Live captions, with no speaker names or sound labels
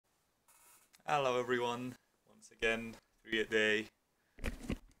Hello everyone, once again, 3 a day.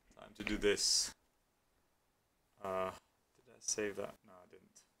 Time to do this. Did I save that? No, I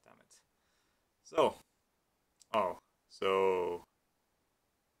didn't. Damn it. So,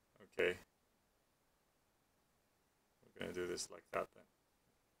 okay. We're gonna do this like that then.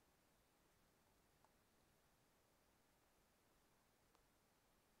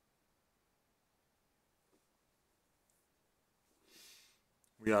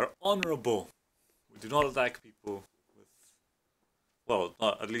 We are honourable. We do not attack people with, well,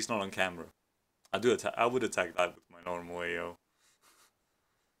 at least not on camera. I would attack that with my normal AO.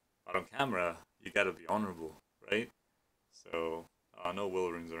 But on camera, you gotta be honourable, right? So, no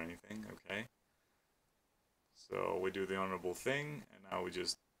will runes or anything, okay? So we do the honourable thing, and now we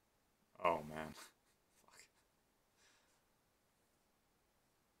just... Oh man. Fuck.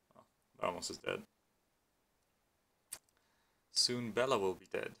 Oh, Ramos is dead. Soon Bella will be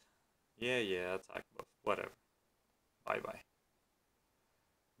dead. Yeah, attack buff. Whatever. Bye-bye.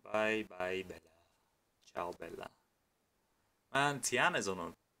 Bye-bye, Bella. Ciao, Bella. Man, Tiana's on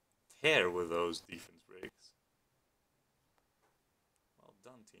a tear with those defense breaks. Well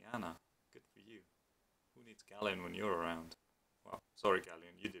done, Tiana. Good for you. Who needs Galleon when you're around? Well, sorry,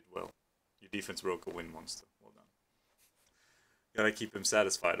 Galleon, you did well. Your defense broke a win monster. Well done. Gotta keep him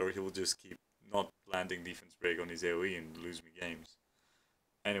satisfied, or he will just keep not landing defense break on his AoE and lose me games.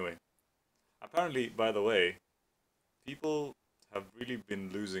 Anyway, apparently, by the way, people have really been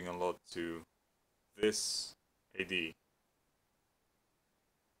losing a lot to this AD.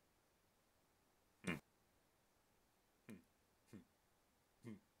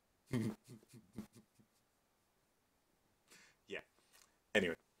 Yeah.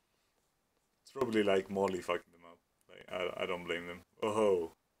 Anyway, it's probably like Molly fucking them up. Like I don't blame them.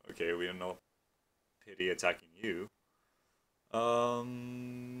 Oh, okay, we are not pity attacking you.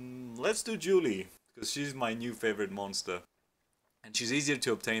 Let's do Julie because she's my new favorite monster, and she's easier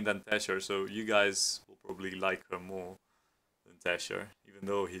to obtain than Thesher. So you guys will probably like her more than Thesher, even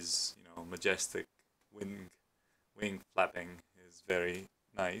though his majestic wing flapping is very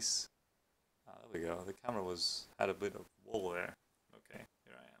nice. There we go. The camera had a bit of wall there. Okay,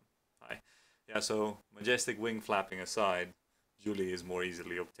 here I am. Hi. Yeah, so majestic wing flapping aside, Julie is more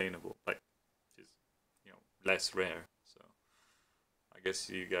easily obtainable. Like, she's less rare. So I guess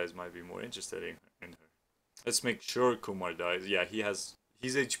you guys might be more interested in her. Let's make sure Kumar dies. Yeah, he's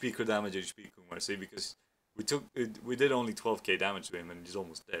HP could damage HP Kumar. See, because we did only 12k damage to him and he's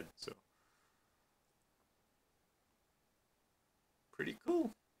almost dead. So pretty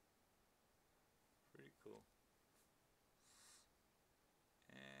cool.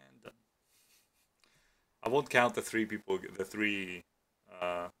 I won't count the three defense,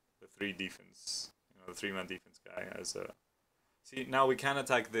 the 3-man defense guy as a. See, now we can't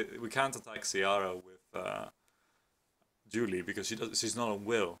attack Ciara with Julie because she's not on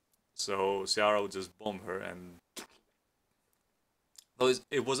will, so Ciara will just bomb her and. Though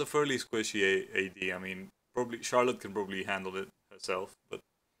it was a fairly squishy AD. I mean, probably Charlotte can probably handle it herself, but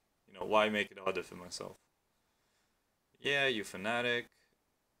why make it harder for myself? Yeah, you fanatic.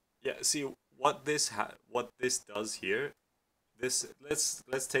 Yeah, see what this does here.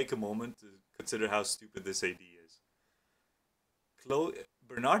 Let's take a moment to consider how stupid this AD is.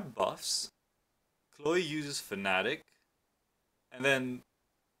 Bernard buffs. Chloe uses fanatic, and then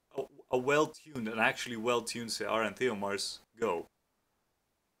an actually well-tuned Ciara and Theomars go.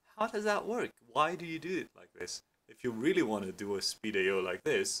 How does that work? Why do you do it like this? If you really want to do a speed AO like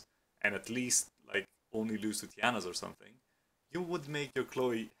this, and at least like only lose to Tiana's or something, you would make your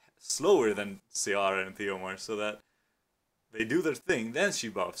Chloe slower than Ciara and Theomar so that they do their thing, then she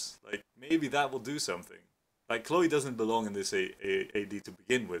buffs. Like, maybe that will do something. Like, Chloe doesn't belong in this AD to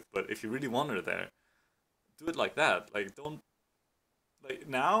begin with, but if you really want her there, do it like that. Like, don't... Like,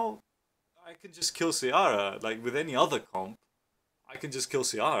 now, I can just kill Ciara. Like, with any other comp, I can just kill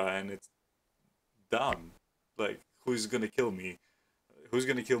Ciara and it's done. Like, who's gonna kill me? Who's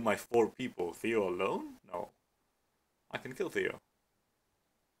gonna kill my 4 people? Theo alone? No. I can kill Theo.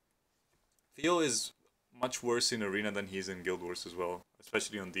 Theo is much worse in Arena than he is in Guild Wars as well,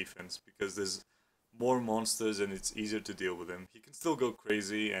 especially on defense, because there's more monsters and it's easier to deal with him. He can still go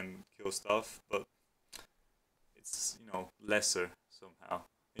crazy and kill stuff, but it's, lesser somehow.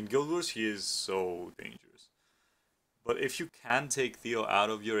 In Guild Wars, he is so dangerous. But if you can take Theo out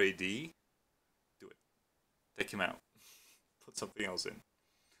of your AD, do it. Take him out. Put something else in.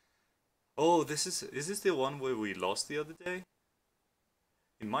 Oh, is this the one where we lost the other day?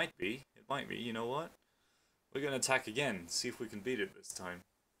 It might be. It might be. You know what? We're gonna attack again. See if we can beat it this time.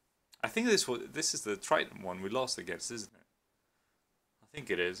 I think this is the Triton one we lost against, isn't it? I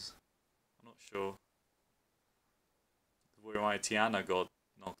think it is. I'm not sure where my Tiana got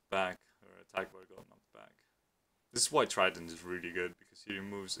knocked back, or attack bar got knocked back. This is why Trident is really good, because he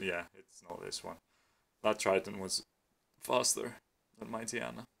removes. Yeah, it's not this one. That Trident was faster than my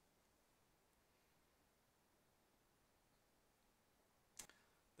Tiana.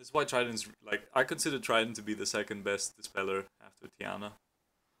 This is why Trident's like, I consider Trident to be the second best dispeller after Tiana,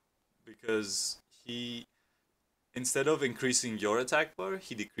 because he, instead of increasing your attack bar,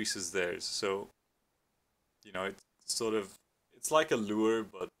 he decreases theirs. So, you know, it's sort of, it's like a lure,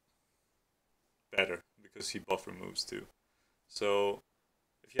 but better because he buff removes too. So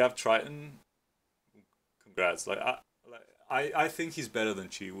if you have Triton, congrats. I think he's better than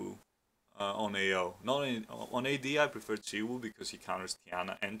Chiwu on AO. Not on AD. I prefer Chiwu because he counters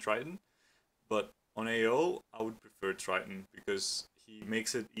Tiana and Triton, but on AO I would prefer Triton because he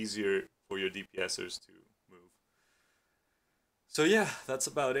makes it easier for your DPSers to move. So yeah, that's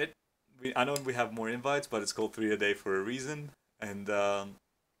about it. I know we have more invites, but it's called 3 a day for a reason. And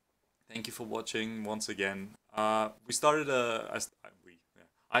thank you for watching once again. We started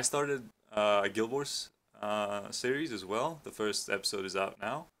I started a Guild Wars series as well. The first episode is out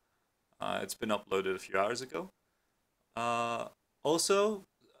now. It's been uploaded a few hours ago. Also,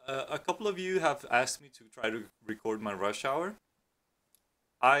 a couple of you have asked me to try to record my rush hour.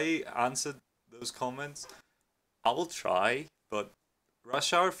 I answered those comments. I will try, but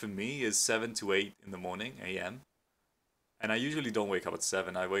rush hour for me is 7 to 8 in the morning a.m. And I usually don't wake up at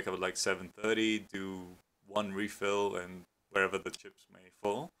 7. I wake up at like 7:30, do one refill, and wherever the chips may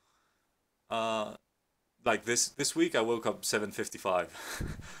fall. Like this week, I woke up 7:55.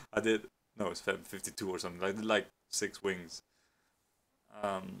 I did, no, it's 7:52 or something. I did like 6 wings.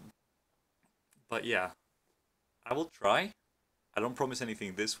 But yeah, I will try. I don't promise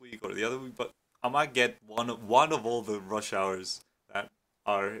anything this week or the other week, but I might get one of all the rush hours that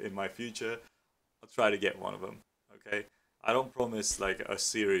are in my future. I'll try to get one of them. Okay. I don't promise like a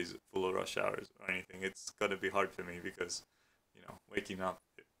series full of rush hours or anything. It's gonna be hard for me because, you know, waking up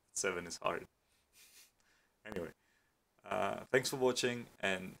at 7 is hard. Anyway, thanks for watching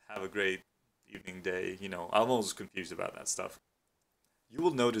and have a great evening, day. You know, I'm always confused about that stuff. You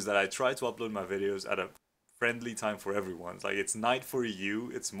will notice that I try to upload my videos at a friendly time for everyone. Like, it's night for you,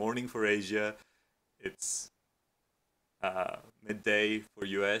 it's morning for Asia, it's midday for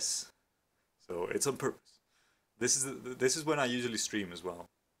US. So it's on purpose. This is when I usually stream as well,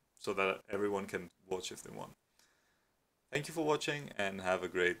 so that everyone can watch if they want. Thank you for watching and have a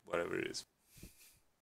great whatever it is.